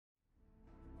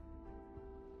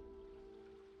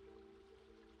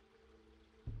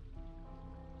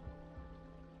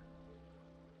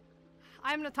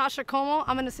I'm Natasha Coumou.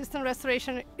 I'm an assistant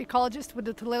restoration ecologist with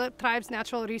the Tulalip Tribe's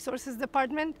Natural Resources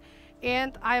Department,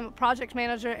 and I'm a project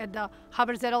manager at the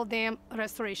Haberzetle Dam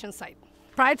restoration site.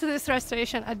 Prior to this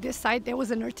restoration, at this site, there was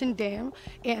an earthen dam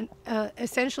and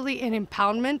essentially an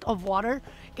impoundment of water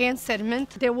and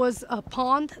sediment. There was a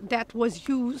pond that was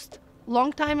used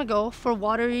long time ago for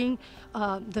watering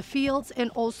the fields and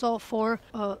also for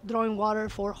drawing water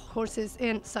for horses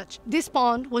and such. This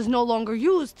pond was no longer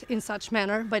used in such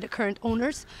manner by the current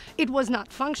owners. It was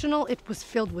not functional, it was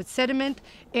filled with sediment,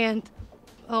 and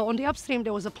on the upstream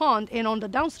there was a pond, and on the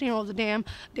downstream of the dam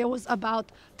there was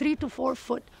about 3 to 4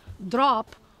 foot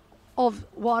drop of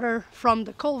water from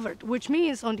the culvert, which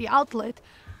means on the outlet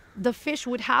the fish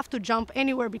would have to jump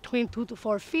anywhere between 2 to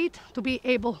 4 feet to be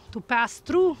able to pass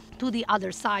through to the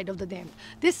other side of the dam.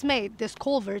 This made this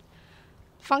culvert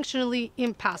functionally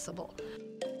impassable.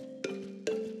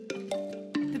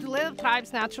 The Tulalip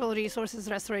Tribe's Natural Resources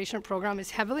Restoration Program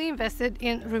is heavily invested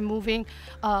in removing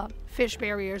fish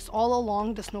barriers all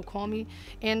along the Snoqualmie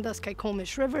and the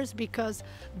Skykomish rivers because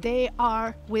they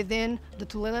are within the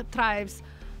Tulalip Tribe's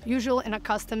usual and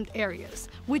accustomed areas.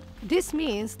 This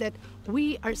means that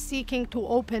we are seeking to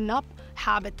open up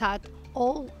habitat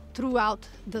all throughout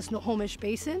the Snoqualmie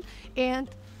Basin, and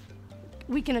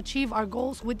we can achieve our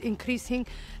goals with increasing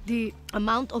the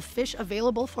amount of fish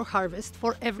available for harvest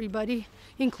for everybody,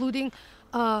 including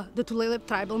the Tulalip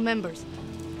tribal members.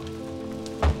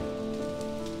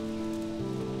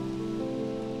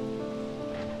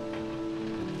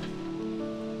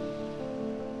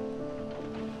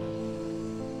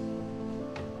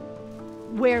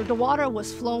 Where the water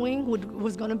was flowing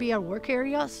was going to be our work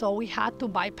area, so we had to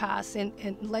bypass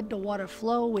and let the water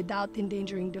flow without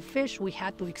endangering the fish. We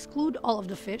had to exclude all of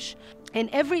the fish.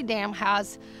 And every dam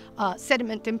has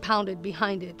sediment impounded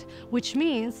behind it, which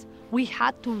means we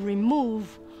had to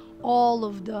remove all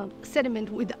of the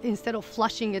sediment instead of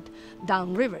flushing it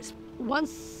down rivers.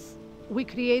 Once we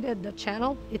created the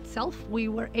channel itself, we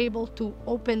were able to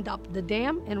open up the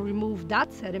dam and remove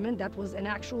that sediment. That was an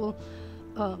actual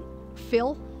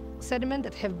fill sediment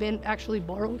that have been actually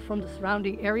borrowed from the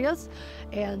surrounding areas,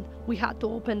 and we had to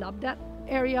open up that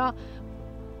area,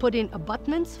 put in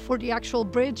abutments for the actual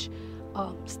bridge,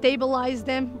 stabilize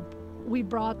them. We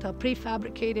brought a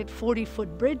prefabricated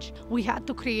 40-foot bridge. We had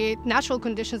to create natural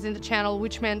conditions in the channel,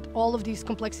 which meant all of these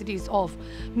complexities of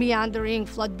meandering,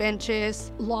 flood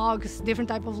benches, logs, different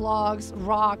type of logs,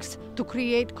 rocks, to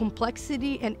create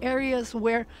complexity and areas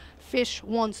where fish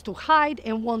wants to hide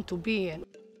and want to be in.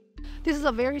 This is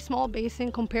a very small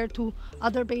basin compared to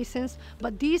other basins,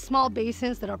 but these small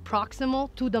basins that are proximal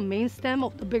to the main stem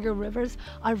of the bigger rivers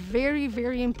are very,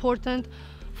 very important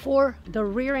for the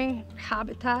rearing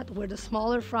habitat where the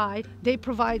smaller fry. They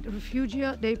provide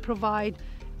refugia, they provide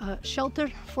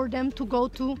shelter for them to go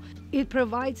to. It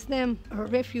provides them a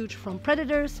refuge from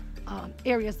predators,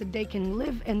 areas that they can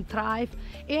live and thrive,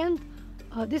 and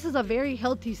this is a very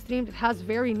healthy stream that has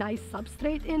very nice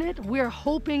substrate in it. We're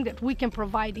hoping that we can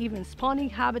provide even spawning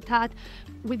habitat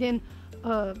within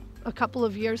a couple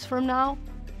of years from now.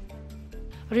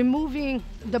 Removing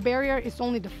the barrier is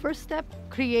only the first step.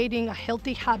 Creating a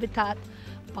healthy habitat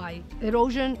by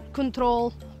erosion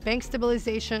control, bank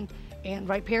stabilization, and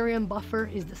riparian buffer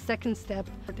is the second step.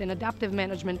 And adaptive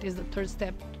management is the third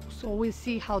step. So we'll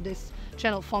see how this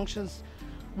channel functions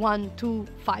 1, 2,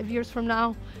 5 years from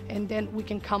now, and then we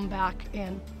can come back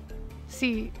and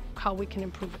see how we can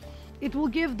improve it. It will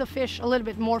give the fish a little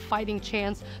bit more fighting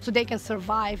chance so they can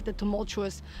survive the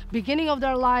tumultuous beginning of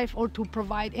their life, or to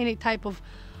provide any type of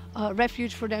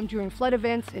refuge for them during flood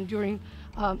events and during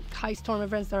high storm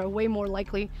events that are way more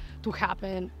likely to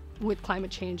happen with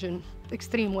climate change and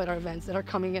extreme weather events that are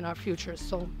coming in our future.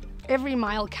 So every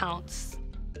mile counts.